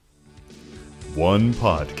One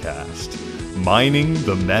podcast, mining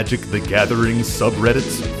the Magic the Gathering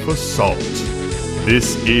subreddits for salt.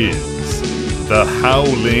 This is the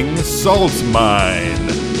Howling Salt Mine.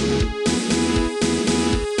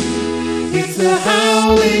 It's the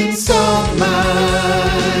Howling Salt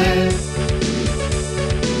Mine.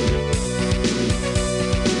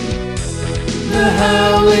 The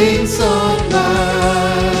Howling Salt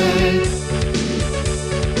Mine.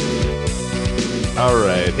 All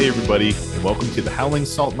right. Hey, everybody. And welcome to the Howling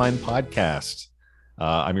Salt Mine podcast.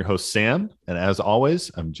 I'm your host, Sam. And as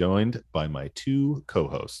always, I'm joined by my two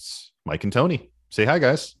co-hosts, Mike and Tony. Say hi,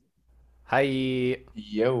 guys. Hi.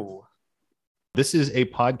 Yo. This is a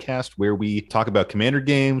podcast where we talk about Commander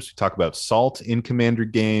games. We talk about salt in Commander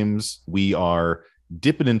games. We are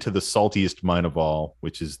dipping into the saltiest mine of all,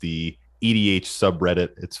 which is the EDH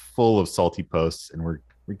subreddit. It's full of salty posts, and we're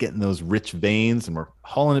getting those rich veins, and we're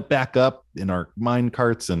hauling it back up in our mine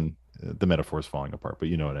carts, and the metaphor is falling apart, but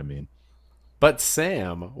you know what I mean. But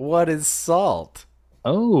Sam, what is salt?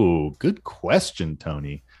 Oh, good question,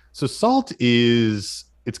 Tony. So salt it's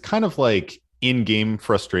kind of like in-game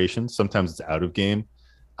frustration. Sometimes it's out of game.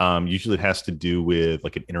 Usually it has to do with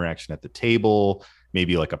like an interaction at the table,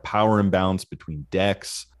 maybe like a power imbalance between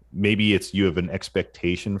decks. Maybe it's you have an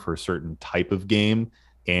expectation for a certain type of game,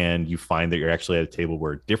 and you find that you're actually at a table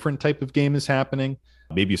where a different type of game is happening.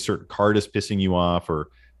 Maybe a certain card is pissing you off or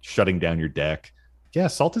shutting down your deck. Yeah,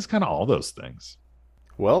 salt is kind of all those things.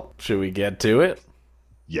 Well, should we get to it?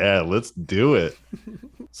 Yeah, let's do it.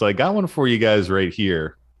 So I got one for you guys right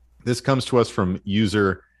here. This comes to us from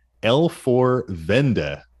user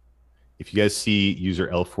L4Venda. If you guys see user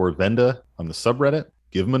L4Venda on the subreddit,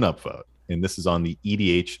 give him an upvote. And this is on the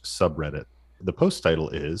EDH subreddit. The post title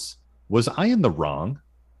is, "Was I in the wrong?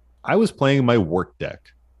 I was playing my Wart deck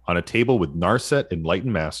on a table with Narset,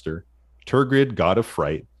 Enlightened Master, Turgid, God of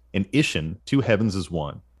Fright, and Ishin, Two Heavens as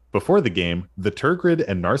One. Before the game, the Turgid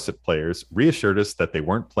and Narset players reassured us that they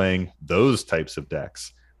weren't playing those types of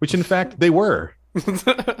decks, which in fact they were.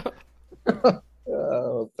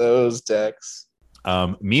 Oh, those decks.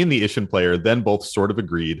 Me and the Ishin player then both sort of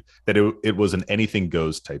agreed that it was an anything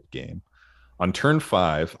goes type game. On turn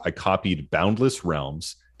 5, I copied Boundless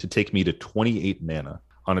Realms to take me to 28 mana.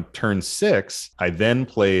 On a turn 6, I then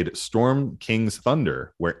played Storm King's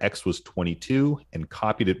Thunder, where X was 22, and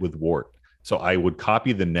copied it with Wart. So I would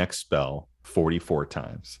copy the next spell 44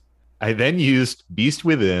 times. I then used Beast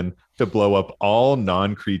Within to blow up all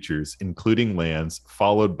non-creatures, including lands,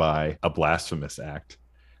 followed by a Blasphemous Act.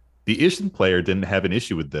 The Ishin player didn't have an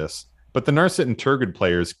issue with this, but the Narset and Turgid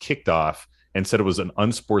players kicked off and said it was an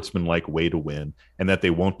unsportsmanlike way to win and that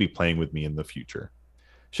they won't be playing with me in the future.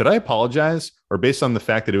 Should I apologize, or based on the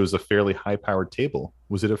fact that it was a fairly high-powered table,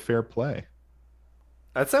 was it a fair play?"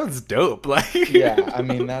 That sounds dope. Yeah, I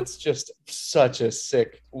mean, that's just such a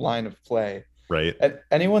sick line of play. Right? And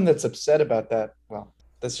anyone that's upset about that, well,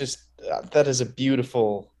 that's just, that is a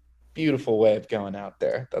beautiful, beautiful way of going out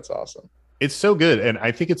there. That's awesome. It's so good, and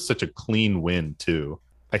I think it's such a clean win, too.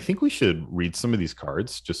 I think we should read some of these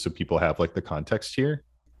cards just so people have like the context here.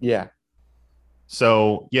 Yeah.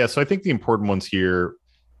 So I think the important ones here,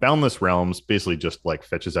 Boundless Realms basically just like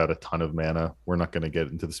fetches out a ton of mana. We're not going to get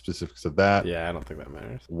into the specifics of that. Yeah, I don't think that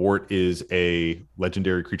matters. Wart is a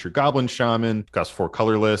legendary creature goblin shaman, costs 4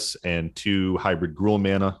 colorless and 2 hybrid Gruul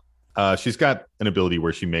mana. She's got an ability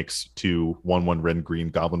where she makes 2 1/1 red and green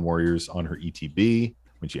goblin warriors on her ETB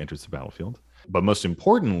when she enters the battlefield. But most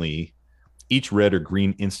importantly, each red or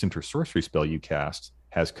green instant or sorcery spell you cast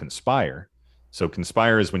has Conspire. So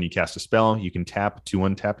Conspire is when you cast a spell, you can tap 2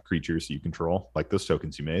 untapped creatures you control, like those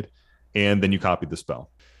tokens you made, and then you copy the spell.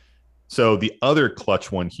 So the other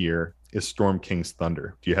clutch one here is Storm King's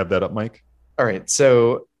Thunder. Do you have that up, Mike? All right.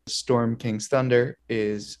 So Storm King's Thunder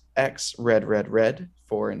is X red, red, red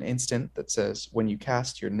for an instant that says, when you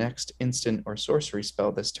cast your next instant or sorcery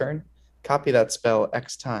spell this turn, copy that spell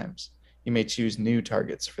X times. You may choose new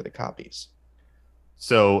targets for the copies.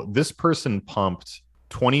 So this person pumped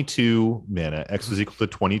 22 mana, X was equal to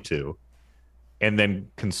 22, and then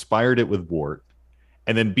conspired it with Wart.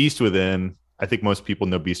 And then Beast Within, I think most people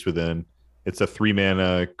know Beast Within. It's a 3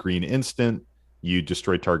 mana green instant. You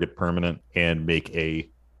destroy target permanent and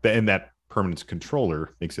that permanent's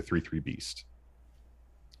controller makes a 3/3 beast.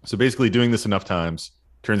 So basically doing this enough times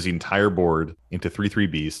turns the entire board into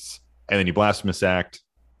 3/3 beasts. And then you Blasphemous Act.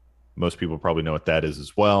 Most people probably know what that is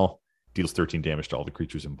as well. Deals 13 damage to all the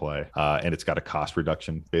creatures in play. And it's got a cost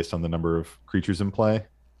reduction based on the number of creatures in play.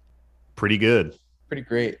 Pretty good. Pretty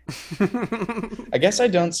great. I guess I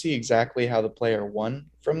don't see exactly how the player won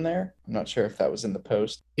from there. I'm not sure if that was in the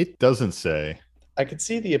post. It doesn't say. I could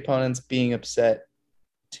see the opponents being upset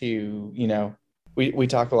to, We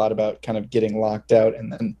talk a lot about kind of getting locked out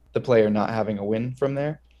and then the player not having a win from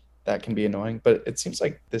there. That can be annoying, but it seems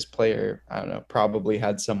like this player, I don't know, probably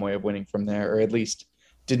had some way of winning from there, or at least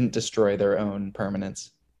didn't destroy their own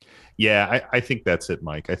permanence. Yeah, I think that's it,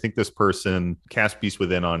 Mike. I think this person cast Beast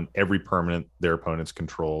Within on every permanent their opponents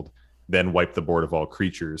controlled, then wiped the board of all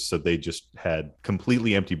creatures. So they just had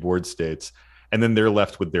completely empty board states. And then they're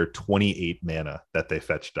left with their 28 mana that they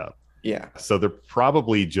fetched up. Yeah. So they're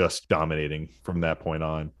probably just dominating from that point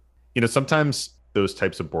on. Sometimes those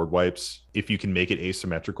types of board wipes, if you can make it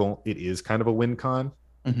asymmetrical, it is kind of a win con.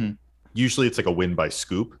 Mm-hmm. Usually it's like a win by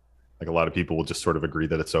scoop. Like a lot of people will just sort of agree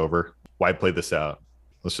that it's over. Why play this out?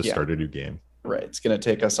 Let's just start a new game. Right. It's going to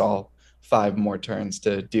take us all 5 more turns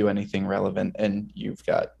to do anything relevant, and you've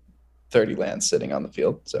got 30 lands sitting on the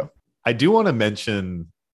field. So I do want to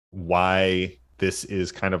mention why this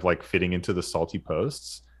is kind of like fitting into the salty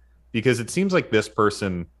posts, because it seems like this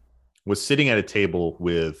person was sitting at a table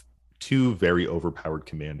with 2 very overpowered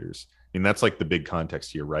commanders. I mean, that's like the big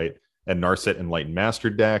context here, right? A Narset Enlightened Master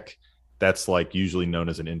deck, that's like usually known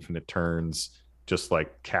as an infinite turns, just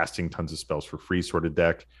like casting tons of spells for free sort of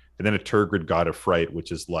deck. And then a Turgid God of Fright,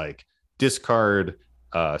 which is like discard,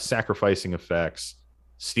 sacrificing effects,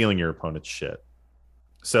 stealing your opponent's shit.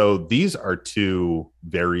 So these are 2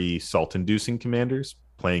 very salt-inducing commanders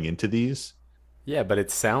playing into these. Yeah, but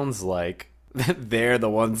it sounds like they're the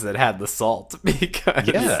ones that had the salt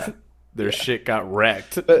because their shit got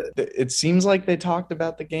wrecked. But it seems like they talked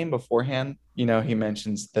about the game beforehand. He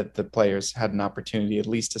mentions that the players had an opportunity at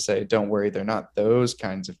least to say, don't worry, they're not those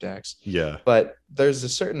kinds of decks. Yeah. But there's a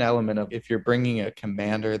certain element of if you're bringing a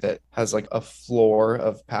commander that has like a floor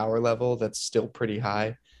of power level that's still pretty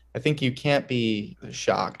high, I think you can't be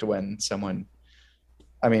shocked when someone,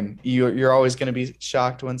 I mean, you're always going to be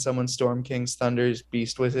shocked when someone Storm King's Thunder's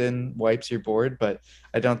Beast Within wipes your board, but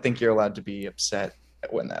I don't think you're allowed to be upset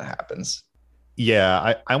when that happens.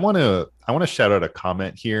 Yeah, I want to shout out a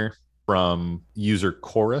comment here from user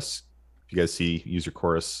Chorus. If you guys see user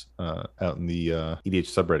Chorus out in the EDH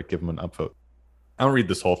subreddit, give them an upvote. I don't read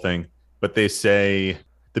this whole thing, but they say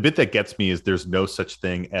the bit that gets me is there's no such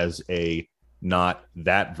thing as a not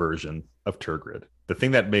that version of Turgid. The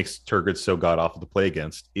thing that makes Turgid so god awful to play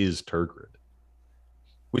against is Turgid,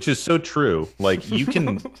 which is so true. Like you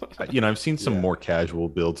can, I've seen some more casual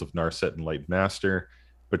builds of Narset and Light Master,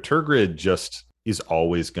 but Turgid just is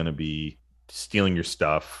always going to be stealing your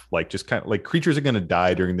stuff. Like just kind of like creatures are going to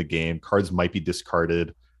die during the game. Cards might be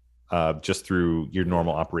discarded just through your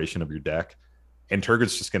normal operation of your deck. And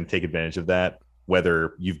Turgid's just going to take advantage of that,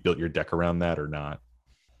 whether you've built your deck around that or not.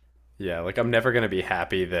 Yeah, like I'm never going to be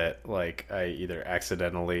happy that like I either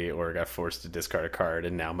accidentally or got forced to discard a card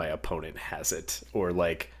and now my opponent has it. Or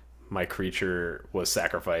like my creature was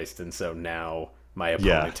sacrificed and so now my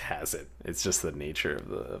opponent has it. It's just the nature of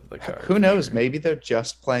the card. Who knows? Sure. Maybe they're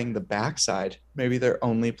just playing the backside. Maybe they're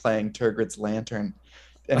only playing Turgid's Lantern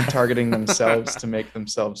and targeting themselves to make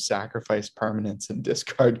themselves sacrifice permanents and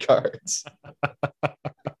discard cards.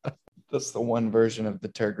 That's the one version of the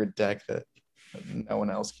Turgid deck that no one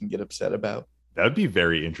else can get upset about. That would be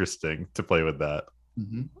very interesting to play with that.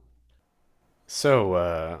 Mm-hmm.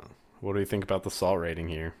 So, what do you think about the salt rating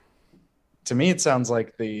here? To me, it sounds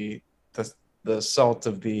like the salt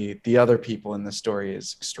of the other people in the story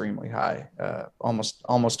is extremely high,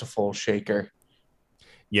 almost a full shaker.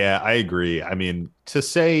 Yeah, I agree. I mean, to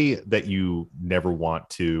say that you never want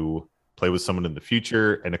to play with someone in the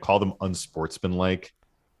future and to call them unsportsmanlike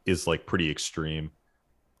is like pretty extreme.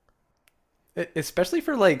 Especially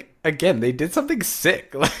for like, again, they did something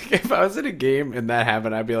sick. Like if I was in a game and that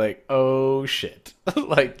happened, I'd be like, oh shit.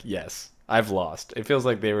 Like, yes, I've lost. It feels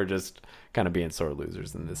like they were just kind of being sore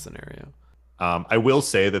losers in this scenario. I will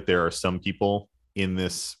say that there are some people in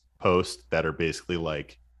this post that are basically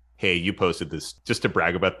like, hey, you posted this just to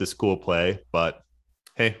brag about this cool play, but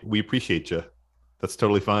hey, we appreciate you. That's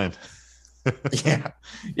totally fine.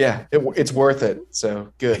 Yeah, it's worth it.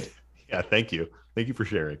 So good. Yeah, thank you. Thank you for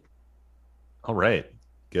sharing. All right.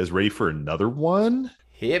 You guys ready for another one?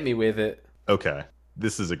 Hit me with it. Okay.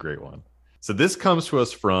 This is a great one. So this comes to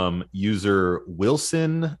us from user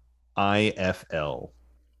Wilson IFL.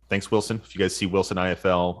 Thanks, Wilson. If you guys see Wilson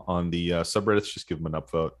IFL on the subreddits, just give them an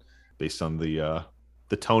upvote based on the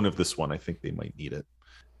tone of this one. I think they might need it.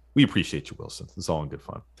 We appreciate you, Wilson. It's all in good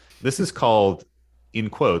fun. This is called, in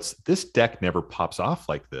quotes, "This deck never pops off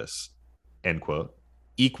like this," end quote,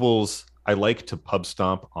 equals "I like to pub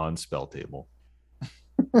stomp on spell table."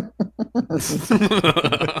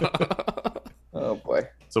 Oh boy.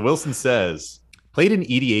 So Wilson says, played an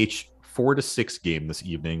EDH 4-6 game this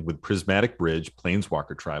evening with Prismatic Bridge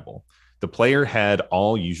Planeswalker Tribal. The player had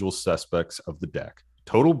all usual suspects of the deck,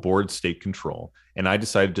 total board state control, and I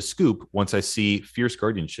decided to scoop once I see Fierce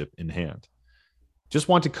Guardianship in hand. Just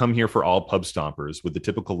want to come here for all pub stompers with the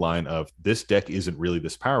typical line of, this deck isn't really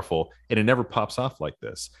this powerful, and it never pops off like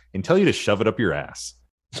this, and tell you to shove it up your ass.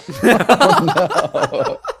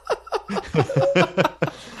 Oh,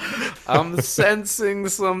 I'm sensing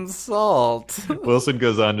some salt. Wilson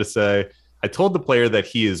goes on to say, I told the player that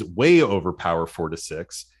he is way over power 4 to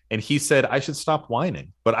 6, and he said I should stop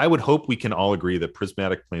whining. But I would hope we can all agree that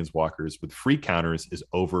Prismatic Planeswalkers with free counters is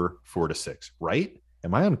over 4 to 6, right?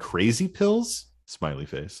 Am I on crazy pills? Smiley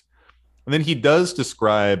face. And then he does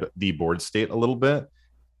describe the board state a little bit.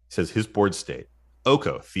 He says his board state: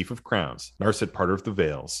 Oko, Thief of Crowns; Narset, Parter of the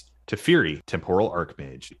Veils; Teferi, Temporal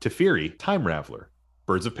Archmage; Teferi, Time Raveler;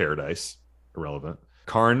 Birds of Paradise, irrelevant;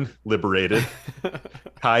 Karn, Liberated;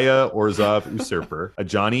 Kaya, Orzhov, Usurper;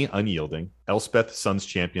 Ajani, Unyielding; Elspeth, Sun's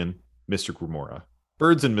Champion; Mystic Remora.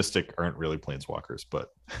 Birds and Mystic aren't really planeswalkers, but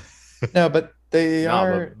no, but they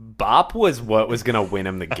are. But Bop was what was going to win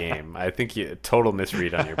him the game. I think you total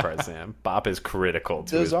misread on your part, Sam. Bop is critical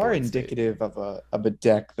to Those his are board indicative of a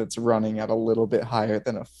deck that's running at a little bit higher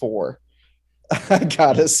than a 4. I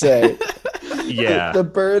gotta say. yeah. The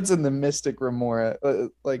birds and the Mystic Remora,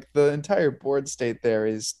 like the entire board state there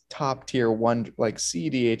is top tier one, like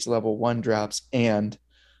CDH level 1 drops and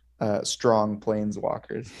strong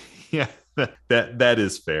planeswalkers. Yeah, that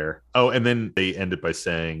is fair. Oh, and then they end it by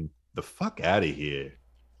saying, the fuck out of here.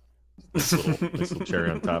 Nice little cherry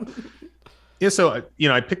on top. Yeah, so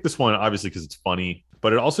I picked this one obviously because it's funny,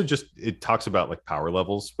 but it talks about like power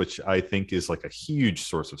levels, which I think is like a huge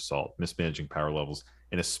source of salt, mismanaging power levels.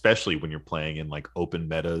 And especially when you're playing in like open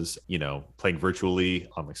metas, playing virtually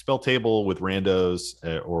on like Spell Table with randos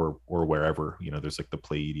or wherever, there's like the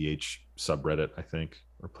Play EDH subreddit, I think,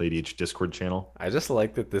 or Play EDH Discord channel. I just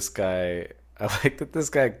like that this guy. I like that this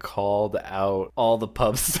guy called out all the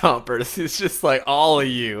pub stompers. He's just like, all of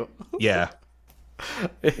you. Yeah.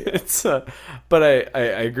 It's but I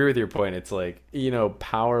agree with your point. It's like,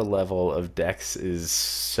 power level of decks is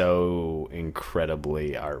so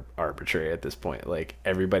incredibly arbitrary at this point. Like,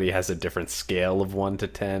 everybody has a different scale of 1 to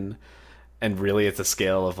 10, and really it's a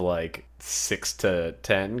scale of like 6 to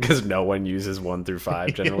 10 because no one uses 1 through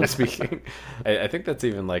 5 generally speaking. I think that's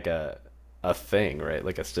even like a thing, right?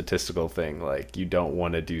 Like a statistical thing. Like, you don't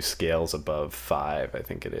want to do scales above 5, I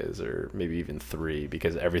think it is, or maybe even 3,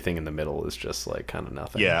 because everything in the middle is just like kind of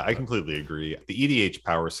nothing. Yeah, I completely agree. The EDH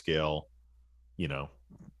power scale,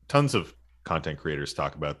 tons of content creators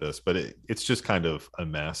talk about this, but it's just kind of a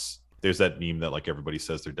mess. There's that meme that like everybody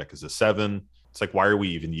says their deck is a 7. It's like, why are we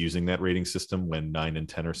even using that rating system when 9 and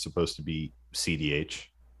 10 are supposed to be CDH?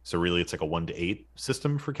 So really it's like a 1 to 8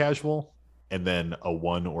 system for casual, and then a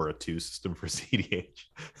 1 or a 2 system for CDH.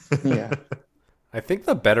 Yeah. I think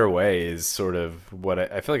the better way is sort of what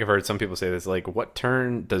I feel like I've heard some people say this, like, what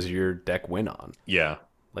turn does your deck win on? Yeah.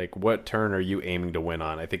 Like, what turn are you aiming to win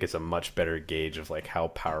on? I think it's a much better gauge of like how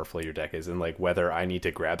powerful your deck is and like whether I need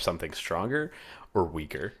to grab something stronger or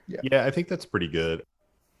weaker. Yeah, I think that's pretty good.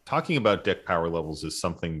 Talking about deck power levels is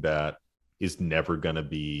something that is never going to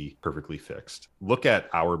be perfectly fixed. Look at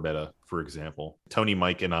our meta, for example. Tony,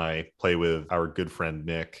 Mike, and I play with our good friend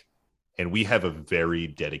Nick, and we have a very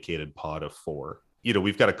dedicated pod of 4.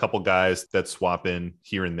 We've got a couple guys that swap in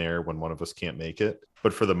here and there when one of us can't make it.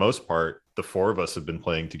 But for the most part, the 4 of us have been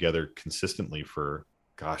playing together consistently for,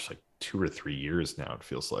 like 2 or 3 years now, it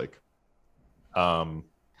feels like.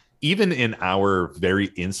 Even in our very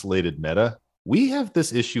insulated meta, we have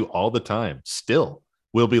this issue all the time still.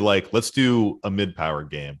 We'll be like, let's do a mid-power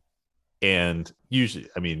game. And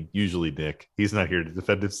usually Nick, he's not here to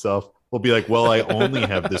defend himself. We'll be like, well, I only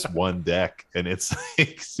have this one deck and it's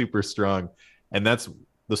like super strong. And that's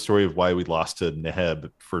the story of why we lost to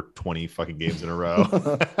Neheb for 20 fucking games in a row.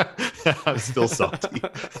 I'm still salty.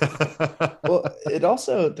 Well,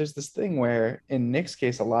 there's this thing where in Nick's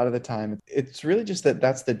case, a lot of the time, it's really just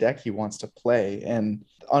that's the deck he wants to play. And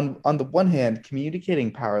on the one hand,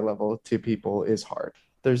 communicating power level to people is hard.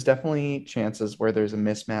 There's definitely chances where there's a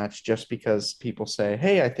mismatch just because people say,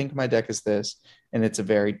 hey, I think my deck is this, and it's a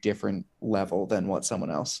very different level than what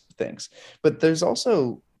someone else thinks. But there's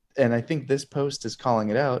also, and I think this post is calling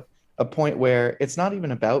it out, a point where it's not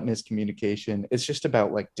even about miscommunication. It's just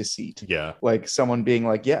about like deceit. Yeah. Like someone being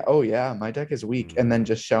like, yeah, oh yeah, my deck is weak. And then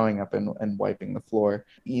just showing up and wiping the floor.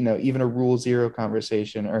 Even a rule 0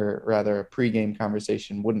 conversation, or rather a pregame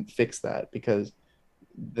conversation, wouldn't fix that, because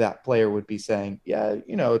that player would be saying, yeah,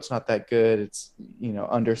 it's not that good. It's,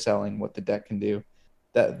 underselling what the deck can do.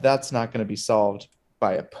 That's not going to be solved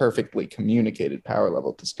by a perfectly communicated power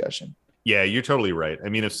level discussion. Yeah, you're totally right. I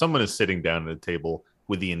mean, if someone is sitting down at a table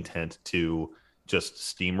with the intent to just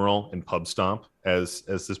steamroll and pub stomp, as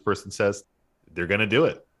this person says, they're gonna do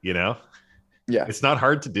it. Yeah, It's not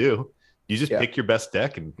hard to do. You just yeah. pick your best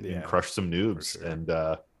deck and Yeah, crush some for noobs, sure. and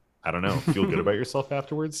I don't know, feel good about yourself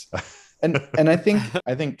afterwards. And I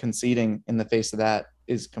think conceding in the face of that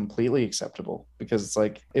is completely acceptable, because it's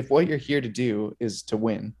like, if what you're here to do is to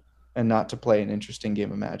win and not to play an interesting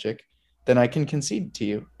game of Magic, then I can concede to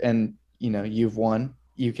you, and you've won.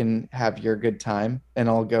 You can have your good time, and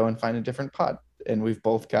I'll go and find a different pot, and we've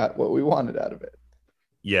both got what we wanted out of it.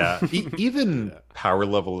 Yeah, even Yeah. power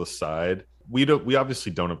level aside, we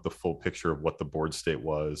obviously don't have the full picture of what the board state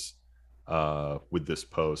was with this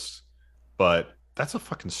post, but that's a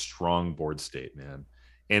fucking strong board state, man.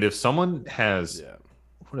 And if someone has, Yeah.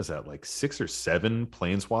 what is that, like 6 or 7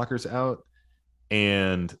 planeswalkers out,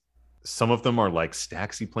 and some of them are like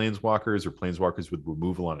Staxy planeswalkers or planeswalkers with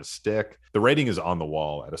removal on a stick, the writing is on the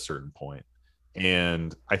wall at a certain point.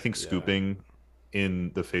 And I think Yeah. scooping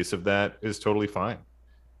in the face of that is totally fine.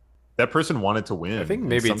 That person wanted to I think win, and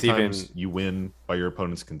maybe it's sometimes even you win by your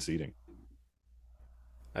opponent's conceding.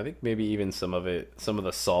 I think maybe even some of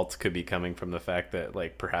the salt could be coming from the fact that,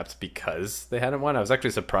 like, perhaps because they hadn't won. I was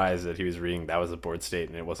actually surprised that he was reading that was a board state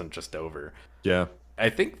and it wasn't just over. Yeah, I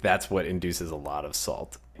think that's what induces a lot of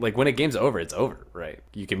salt. Like, when a game's over, it's over, right?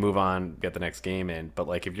 You can move on, get the next game in. But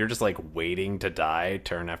like, if you're just like waiting to die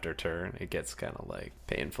turn after turn, it gets kind of like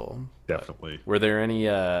painful. But definitely. were there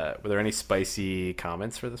any spicy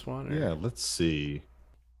comments for this one? Or? Yeah, let's see.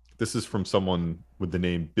 This is from someone with the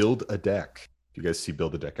name Build a Deck. If you guys see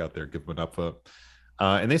Build a Deck out there, give them an up vote.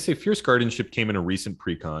 And they say Fierce Guardianship came in a recent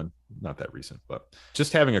precon. Not that recent, but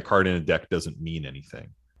just having a card in a deck doesn't mean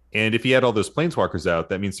anything. And if he had all those planeswalkers out,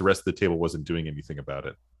 that means the rest of the table wasn't doing anything about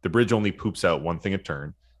it. The bridge only poops out one thing a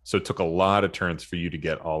turn. So it took a lot of turns for you to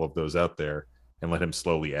get all of those out there and let him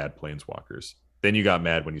slowly add planeswalkers. Then you got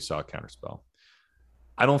mad when you saw a counterspell.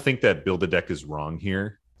 I don't think that Build a Deck is wrong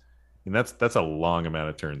here. And that's a long amount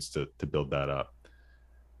of turns to build that up.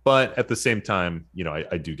 But at the same time,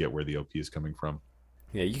 I do get where the OP is coming from.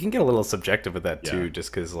 Yeah, you can get a little subjective with that Yeah, too,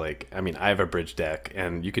 just because, like, I mean, I have a bridge deck,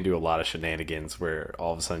 and you can do a lot of shenanigans where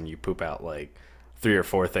all of a sudden you poop out like 3 or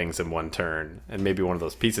 4 things in one turn, and maybe one of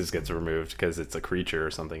those pieces gets removed because it's a creature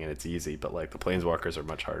or something, and it's easy. But like, the planeswalkers are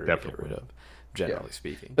much harder to get definitely. rid of, Yeah. generally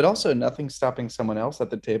speaking. But also, nothing stopping someone else at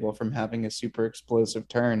the table from having a super explosive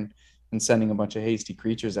turn and sending a bunch of hasty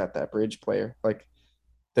creatures at that bridge player. Like,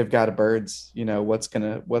 they've got a birds. What's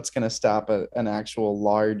gonna stop an actual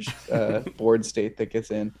large board state that gets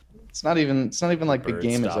in? It's not even like the Bird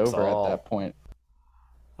game is stops over at all. that point.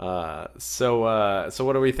 So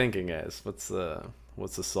what are we thinking, guys? What's the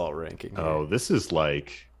salt ranking here? Oh, this is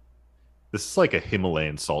like a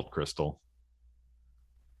Himalayan salt crystal.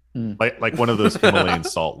 Hmm. Like one of those Himalayan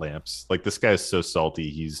salt lamps. Like this guy is so salty,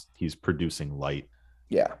 he's producing light.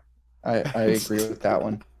 Yeah, I agree with that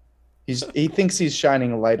one. He thinks he's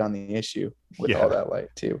shining a light on the issue with all Yeah. that light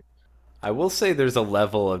too. I will say there's a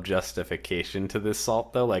level of justification to this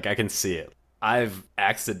salt, though. Like, I can see it. I've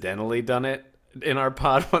accidentally done it in our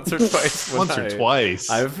pod once or twice. When Once or twice.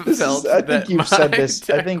 I've This felt is, I that think you've my said this.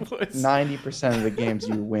 I deck think was- 90% of the games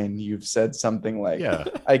you win, you've said something like, Yeah.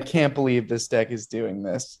 I can't believe this deck is doing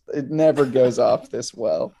this. It never goes off this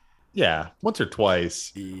well. Yeah, once or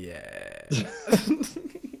twice. Yeah.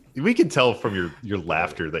 We can tell from your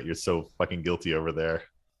laughter that you're so fucking guilty over there.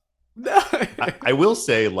 No. I will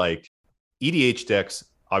say, like, EDH decks,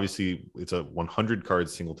 obviously it's a 100 card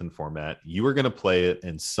singleton format. You are going to play it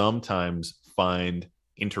and sometimes find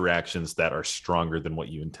interactions that are stronger than what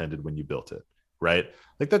you intended when you built it, right?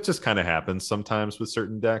 Like, that just kind of happens sometimes with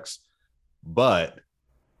certain decks. But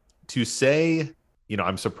to say,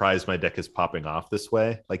 I'm surprised my deck is popping off this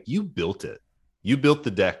way, like, you built it. You built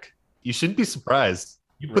the deck. You shouldn't be surprised.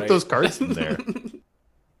 You put Right. those cards in there.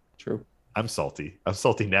 True. I'm salty. I'm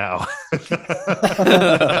salty now.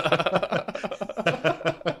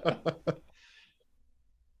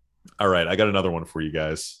 All right, I got another one for you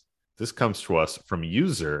guys. This comes to us from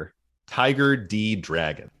user Tiger D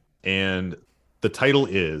Dragon. And the title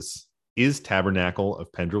is Tabernacle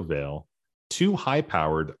of Pendrell Vale too high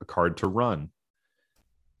powered a card to run?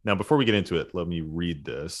 Now, before we get into it, let me read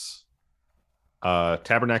this.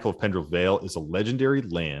 Tabernacle of Pendrell Vale is a legendary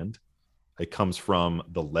land. It comes from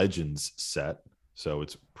the Legends set, so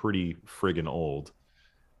it's pretty friggin' old.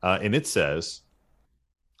 And it says,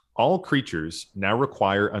 all creatures now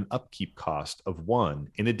require an upkeep cost of 1,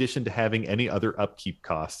 in addition to having any other upkeep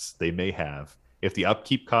costs they may have. If the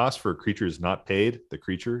upkeep cost for a creature is not paid, the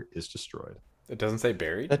creature is destroyed. It doesn't say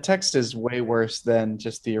buried? The text is way worse than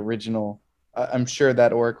just the original I'm sure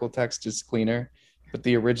that Oracle text is cleaner, but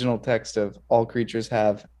the original text of all creatures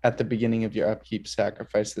have at the beginning of your upkeep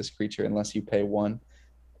sacrifice this creature unless you pay one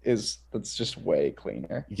that's just way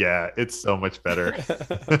cleaner. Yeah, it's so much better.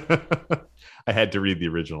 I had to read the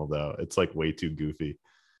original though. It's like way too goofy.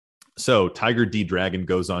 So Tiger D Dragon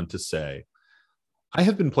goes on to say, I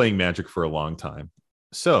have been playing Magic for a long time.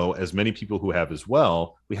 So, as many people who have as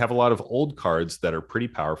well, we have a lot of old cards that are pretty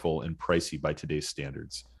powerful and pricey by today's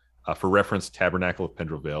standards. For reference, Tabernacle of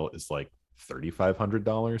Pendrell Vale is like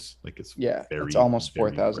 $3,500. Like it's it's almost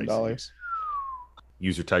very $4,000.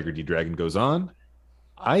 User Tiger D Dragon goes on.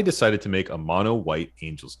 I decided to make a mono white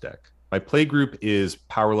Angels deck. My play group is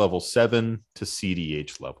power level 7 to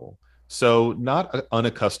CDH level, so not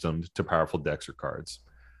unaccustomed to powerful decks or cards.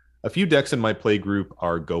 A few decks in my play group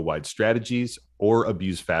are go wide strategies or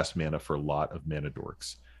abuse fast mana for a lot of mana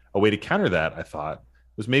dorks. A way to counter that, I thought,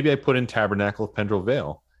 was maybe I put in Tabernacle of Pendrell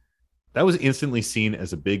Vale. That was instantly seen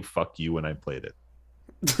as a big fuck you when I played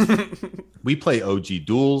it. We play OG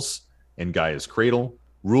Duels and Gaia's Cradle,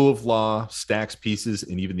 Rule of Law, Stacks Pieces,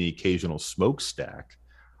 and even the occasional Smokestack,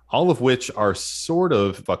 all of which are sort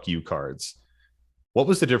of fuck you cards. What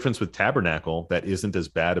was the difference with Tabernacle that isn't as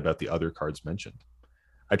bad about the other cards mentioned?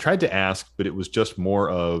 I tried to ask, but it was just more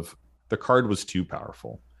of the card was too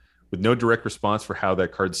powerful, with no direct response for how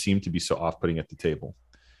that card seemed to be so off-putting at the table.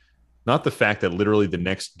 Not the fact that literally the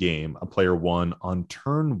next game, a player won on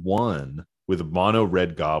turn 1 with mono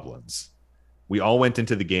red goblins. We all went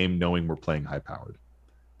into the game knowing we're playing high-powered.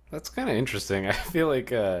 That's kind of interesting. I feel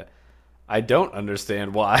like I don't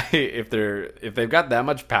understand why if they've got that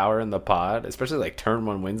much power in the pod, especially like turn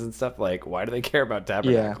 1 wins and stuff. Like, why do they care about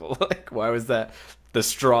Tabernacle? Yeah. Like, why was that the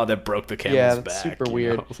straw that broke the camel's back? Yeah, that's super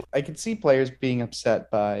weird. Know? I could see players being upset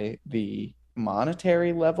by the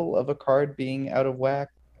monetary level of a card being out of whack,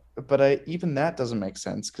 but even that doesn't make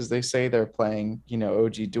sense because they say they're playing,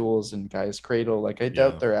 OG Duels and Gaia's Cradle. Like, I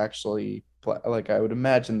doubt they're actually like, I would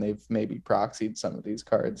imagine they've maybe proxied some of these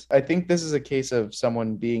cards. I think this is a case of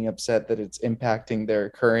someone being upset that it's impacting their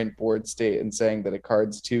current board state and saying that a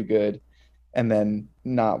card's too good, and then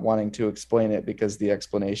not wanting to explain it because the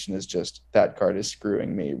explanation is just that card is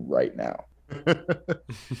screwing me right now.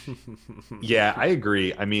 Yeah, I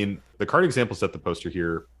agree. I mean, the card examples that the poster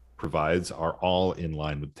here provides are all in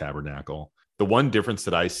line with Tabernacle. The one difference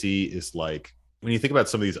that I see is like when you think about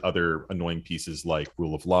some of these other annoying pieces like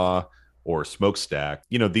Rule of Law or Smokestack,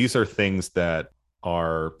 these are things that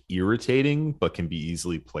are irritating but can be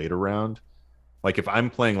easily played around. Like if I'm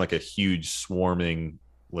playing like a huge swarming,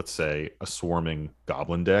 let's say a swarming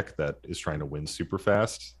goblin deck that is trying to win super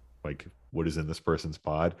fast, like what is in this person's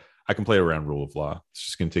pod, I can play around Rule of Law. It's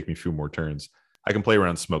just going to take me a few more turns. I can play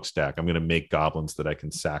around Smokestack. I'm going to make goblins that I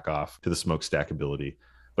can sack off to the Smokestack ability.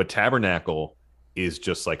 But Tabernacle is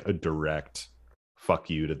just like a direct fuck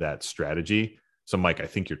you to that strategy. So, Mike, I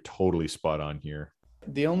think you're totally spot on here.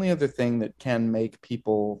 The only other thing that can make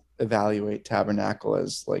people evaluate Tabernacle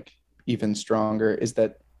as like even stronger is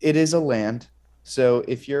that it is a land. So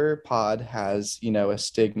if your pod has, a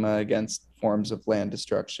stigma against forms of land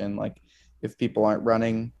destruction, like if people aren't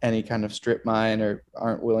running any kind of strip mine or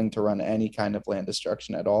aren't willing to run any kind of land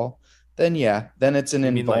destruction at all, then then it's an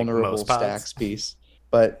invulnerable stacks piece.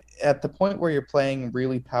 But at the point where you're playing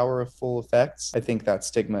really powerful effects, I think that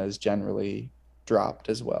stigma is generally dropped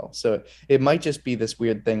as well. So it might just be this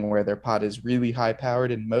weird thing where their pod is really high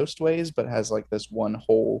powered in most ways, but has like this one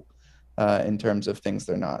hole in terms of things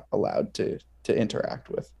they're not allowed to interact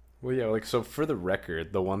with. Well, yeah, like, so for the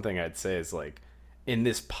record, the one thing I'd say is like in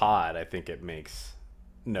this pod, I think it makes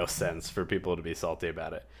no sense for people to be salty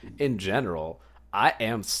about it. In general, I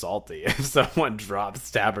am salty if someone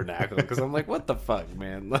drops Tabernacle because I'm like, what the fuck,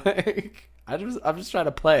 man? Like, I'm just trying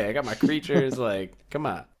to play. I got my creatures. Like, come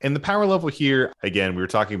on. And the power level here, again, we were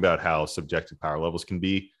talking about how subjective power levels can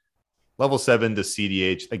be. Level 7 to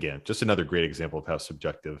CDH, again, just another great example of how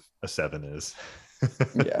subjective a 7 is.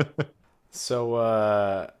 Yeah.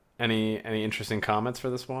 So, any interesting comments for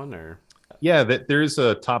this one, or? Yeah, there's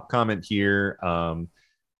a top comment here.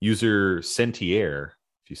 User Sentier.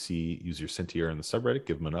 If you see user Sentier in the subreddit,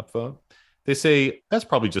 give them an upvote. They say that's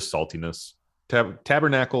probably just saltiness.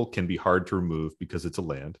 Tabernacle can be hard to remove because it's a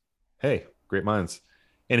land. Hey, great minds.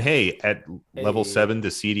 And hey, at level 7 to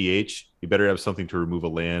CDH, you better have something to remove a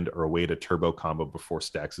land or a way to turbo combo before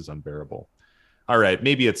stacks is unbearable. All right,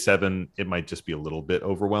 maybe at 7, it might just be a little bit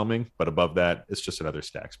overwhelming, but above that, it's just another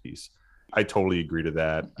stacks piece. I totally agree to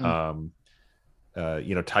that.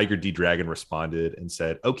 Mm-hmm. Tiger D Dragon responded and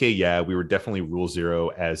said, okay, yeah, we were definitely rule 0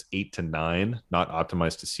 as 8 to 9, not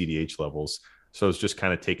optimized to CDH levels. So I was just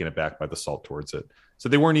kind of taken aback by the salt towards it. So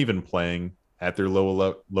they weren't even playing at their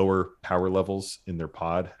lower power levels in their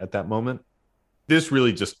pod at that moment. This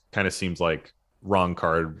really just kind of seems like wrong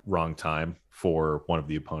card, wrong time for one of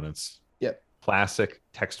the opponents. Yep. Classic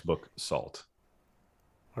textbook salt.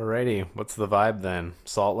 Alrighty, what's the vibe then?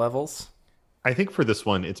 Salt levels? I think for this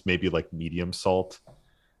one, it's maybe like medium salt.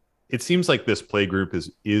 It seems like this play group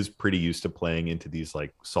is pretty used to playing into these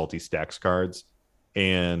like salty stacks cards,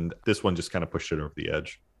 and this one just kind of pushed it over the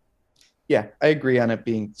edge. Yeah, I agree on it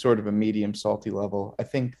being sort of a medium salty level. I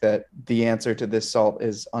think that the answer to this salt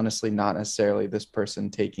is honestly not necessarily this person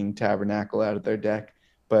taking Tabernacle out of their deck,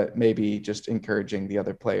 but maybe just encouraging the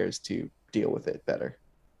other players to deal with it better.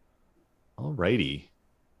 All righty.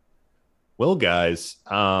 Well, guys,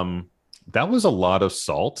 that was a lot of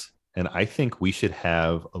salt, and I think we should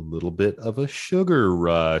have a little bit of a sugar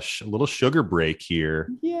rush, a little sugar break here.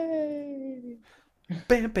 Yay!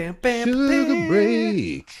 Bam, bam, bam, Sugar bam.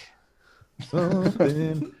 break.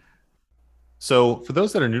 Something. So for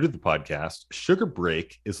those that are new to the podcast, Sugar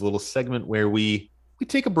Break is a little segment where we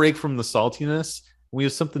take a break from the saltiness and we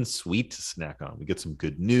have something sweet to snack on. We get some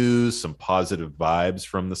good news, some positive vibes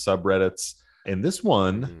from the subreddits. And this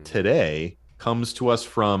one today comes to us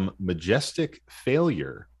from Majestic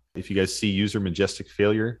Failure. If you guys see user Majestic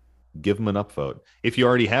Failure, give them an upvote. If you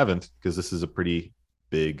already haven't, because this is a pretty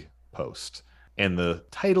big post. And the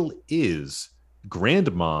title is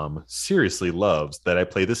Grandmom seriously loves that I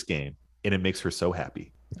play this game, and it makes her so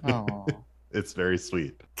happy. Oh, It's very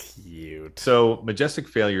sweet. Cute. So Majestic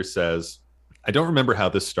Failure says, I don't remember how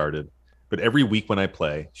this started, but every week when I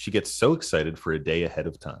play, she gets so excited for a day ahead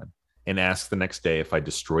of time and asks the next day if I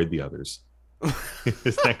destroyed the others.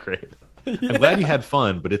 Isn't that great? Yeah. I'm glad you had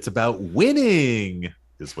fun, but it's about winning,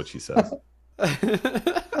 is what she says.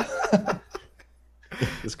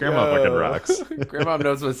 This grandma fucking rocks. Grandma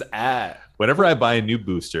knows what's at. Whenever I buy a new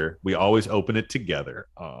booster, we always open it together.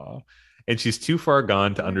 Aww. And she's too far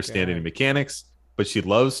gone to understand any mechanics, but she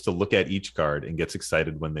loves to look at each card and gets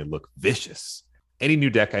excited when they look vicious. Any new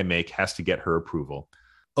deck I make has to get her approval.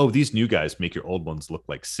 Oh, these new guys make your old ones look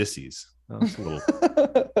like sissies. Oh, it's a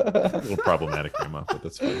little problematic, Grandma, but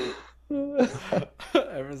that's fine.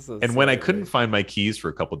 And when I couldn't find my keys for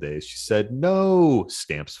a couple days, she said, no,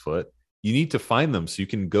 Stamps Foot. You need to find them so you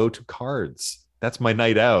can go to cards. That's my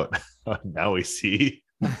night out. Now we see.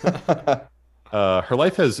 Her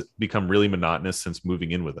life has become really monotonous since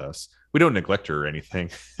moving in with us. We don't neglect her or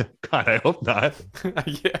anything. God, I hope not.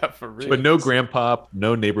 Yeah, for real. But no grandpop,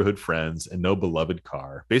 no neighborhood friends, and no beloved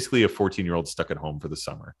car. Basically a 14-year-old stuck at home for the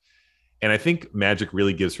summer. And I think Magic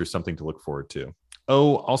really gives her something to look forward to.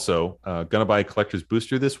 Oh, also, gonna buy a collector's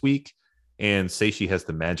booster this week and say she has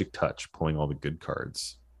the magic touch, pulling all the good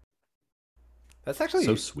cards. That's actually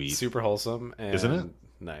so sweet, super wholesome, and isn't it?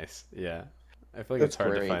 Nice. Yeah, I feel like That's it's hard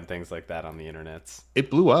great. to find things like that on the internet. It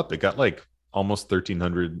blew up. It got like almost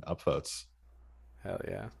 1,300 upvotes. Hell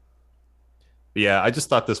yeah. But yeah, I just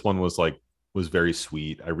thought this one was very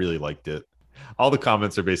sweet. I really liked it. All the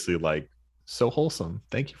comments are basically like, so wholesome.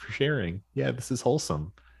 Thank you for sharing. Yeah, this is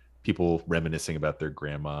wholesome. People reminiscing about their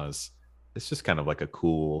grandmas. It's just kind of like a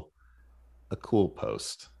cool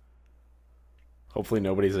post. Hopefully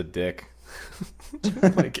nobody's a dick.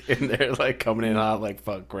 Like in there, like coming in hot, like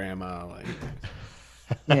fuck grandma. Like,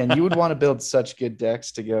 man, you would want to build such good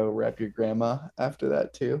decks to go rep your grandma after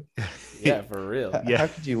that too. yeah, for real. Yeah. How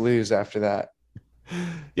could you lose after that?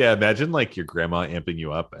 Yeah, imagine like your grandma amping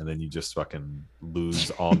you up and then you just fucking lose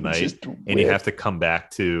all night Just and you whip. have to come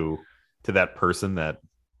back to that person that,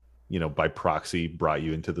 you know, by proxy brought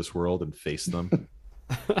you into this world and face them.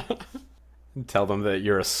 Tell them that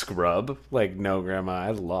you're a scrub. Like, no, grandma,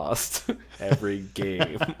 I lost every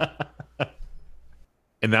game.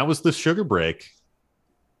 And that was the sugar break.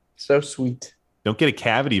 So sweet. Don't get a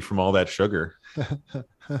cavity from all that sugar.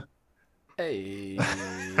 Hey.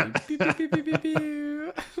 Pew, pew, pew, pew, pew,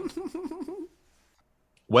 pew.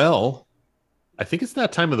 Well, I think it's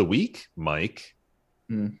that time of the week, Mike.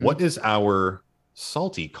 Mhm. What is our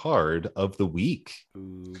salty card of the week?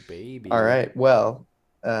 Ooh, baby. All right. Well,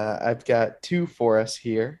 I've got two for us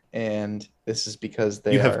here, and this is because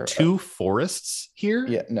they You are have two forests here?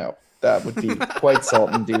 yeah, no, that would be quite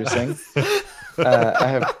salt-inducing.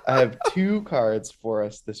 I have two cards for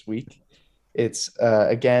us this week. It's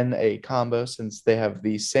again a combo since they have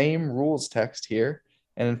the same rules text here,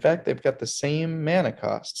 and in fact they've got the same mana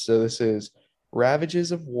cost. So this is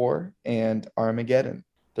Ravages of War and Armageddon.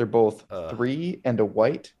 They're both 3 and a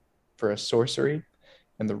white for a sorcery,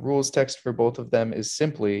 and the rules text for both of them is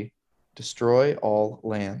simply destroy all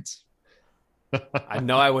lands. I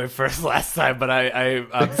know I went first last time, but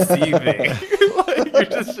I'm seething.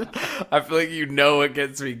 Like, I feel like you know what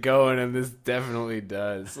gets me going, and this definitely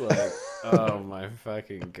does. Like, Oh my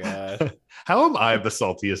fucking god. How am I the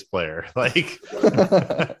saltiest player? Like,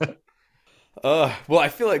 Well, I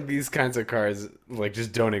feel like these kinds of cards like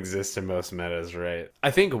just don't exist in most metas, right?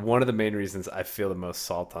 I think one of the main reasons I feel the most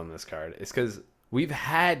salt on this card is because we've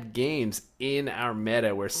had games in our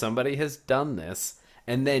meta where somebody has done this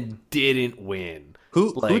and then didn't win.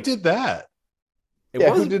 who Like did that? it Yeah,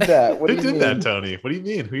 who wasn't. did that? What Who do you did that, mean? Tony? What do you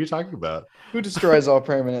mean? Who are you talking about? Who destroys all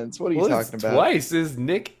permanents? What are you Well, it's talking about? twice is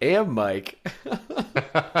Nick and Mike.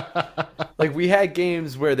 Like we had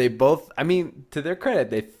games where they both, I mean, to their credit,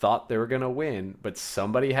 they thought they were gonna win, but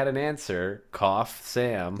somebody had an answer. Cough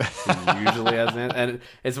Sam, who usually has an, and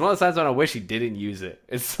it's one of those times when I wish he didn't use it.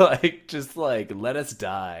 It's like just like let us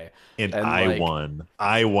die, And and I like, won.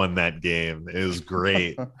 I won that game. It was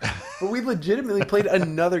great. but we legitimately played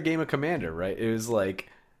another game of Commander, right? It was like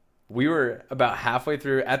we were about halfway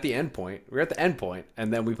through at the end point. We were at the end point,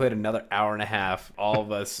 and then we played another hour and a half. All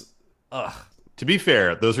of us, ugh. To be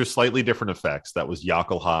fair, those are slightly different effects. That was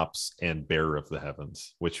Yakel Hops and Bearer of the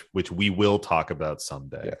Heavens, which we will talk about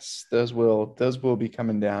someday. Yes, those will be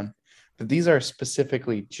coming down. But these are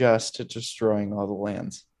specifically just to destroying all the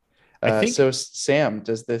lands. I think So Sam,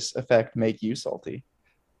 does this effect make you salty?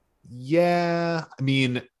 Yeah, I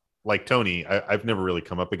mean, like Tony, I've never really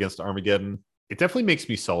come up against Armageddon. It definitely makes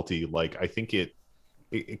me salty. Like I think it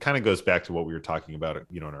kind of goes back to what we were talking about,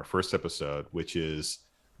 in our first episode, which is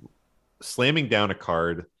slamming down a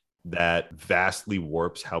card that vastly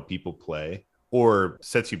warps how people play or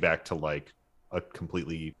sets you back to like a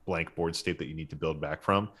completely blank board state that you need to build back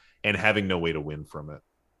from and having no way to win from it.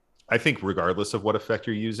 I think regardless of what effect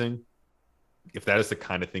you're using, if that is the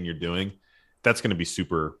kind of thing you're doing, that's going to be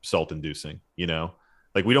super salt inducing,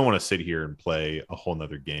 like we don't want to sit here and play a whole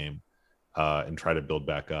nother game and try to build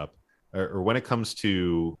back up. Or when it comes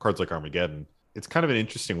to cards like Armageddon, it's kind of an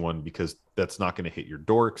interesting one because that's not going to hit your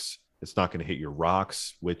dorks. It's not going to hit your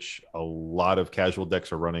rocks, which a lot of casual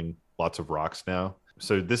decks are running lots of rocks now.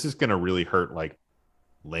 So this is going to really hurt like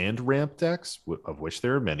land ramp decks, of which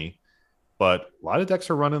there are many, but a lot of decks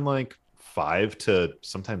are running like 5 to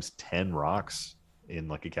sometimes 10 rocks in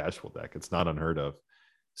like a casual deck. It's not unheard of.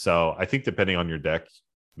 So I think depending on your deck,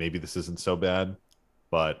 maybe this isn't so bad,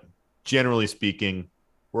 but generally speaking,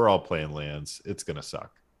 we're all playing lands. It's going to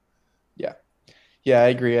suck. Yeah. Yeah, I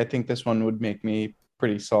agree. I think this one would make me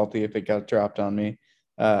pretty salty if it got dropped on me,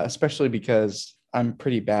 especially because I'm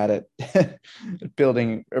pretty bad at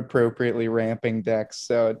building appropriately ramping decks.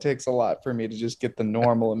 So it takes a lot for me to just get the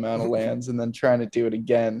normal amount of lands and then trying to do it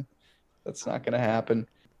again. That's not going to happen.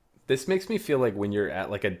 This makes me feel like when you're at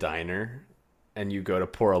like a diner and you go to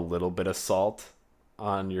pour a little bit of salt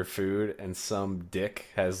on your food and some dick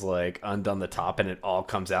has like undone the top and it all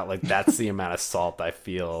comes out. Like that's the amount of salt I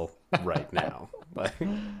feel right now. Like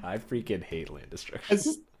I freaking hate land destruction.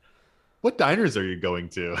 What diners are you going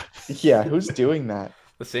to? Yeah, who's doing that?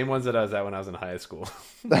 The same ones that I was at when I was in high school.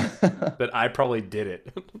 That I probably did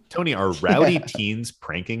it. Tony, are rowdy teens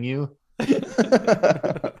pranking you?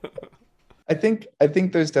 I think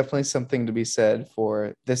there's definitely something to be said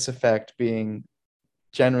for this effect being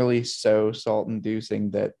generally so salt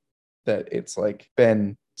inducing that it's like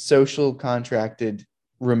been social contracted,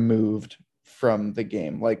 removed from the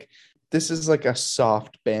game. Like this is like a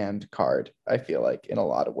soft banned card, I feel like, in a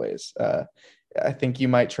lot of ways. I think you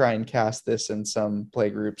might try and cast this in some play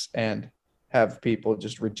groups and have people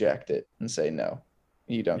just reject it and say no.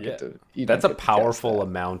 You don't get to. That's a powerful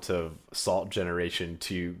amount of salt generation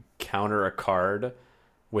to counter a card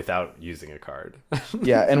without using a card.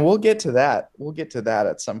 Yeah, and we'll get to that. We'll get to that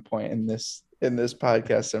at some point in this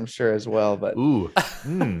podcast, I'm sure, as well. But what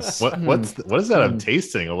is that I'm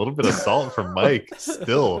tasting? A little bit of salt from Mike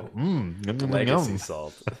still. Legacy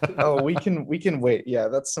salt. Oh, we can wait. Yeah,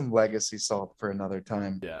 that's some legacy salt for another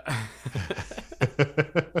time. Yeah.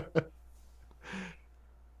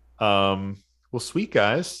 Well, sweet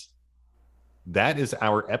guys, that is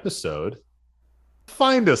our episode.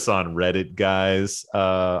 Find us on Reddit, guys.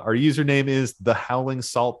 Our username is the Howling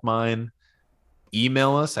Salt Mine.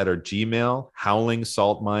 Email us at our Gmail,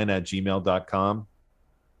 howlingsaltmine@gmail.com.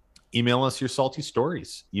 Email us your salty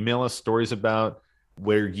stories. Email us stories about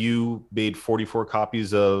where you made 44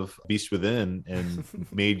 copies of Beast Within and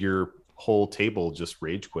made your whole table just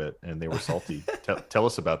rage quit and they were salty. Tell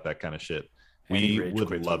us about that kind of shit. We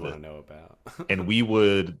would love it. Know about. And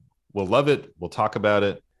we'll love it. We'll talk about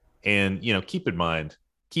it. And, keep in mind,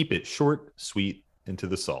 keep it short, sweet, and to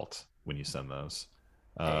the salt when you send those.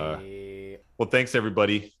 Well, thanks,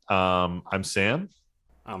 everybody. I'm Sam.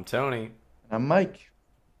 I'm Tony. I'm Mike.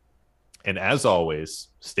 And as always,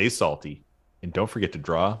 stay salty. And don't forget to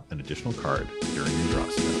draw an additional card during your draw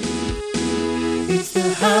step. It's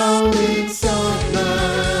the howling song line.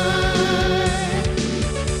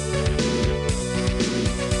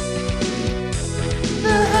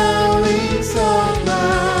 The howling song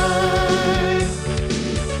line.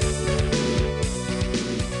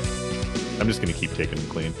 I'm just going to keep taking them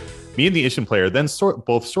clean. Me and the Ishin player then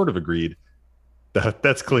both sort of agreed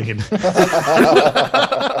that's clean.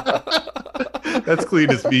 That's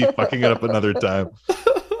clean as me fucking it up another time.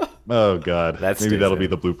 Oh, God. Maybe that'll be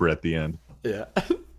the blooper at the end. Yeah.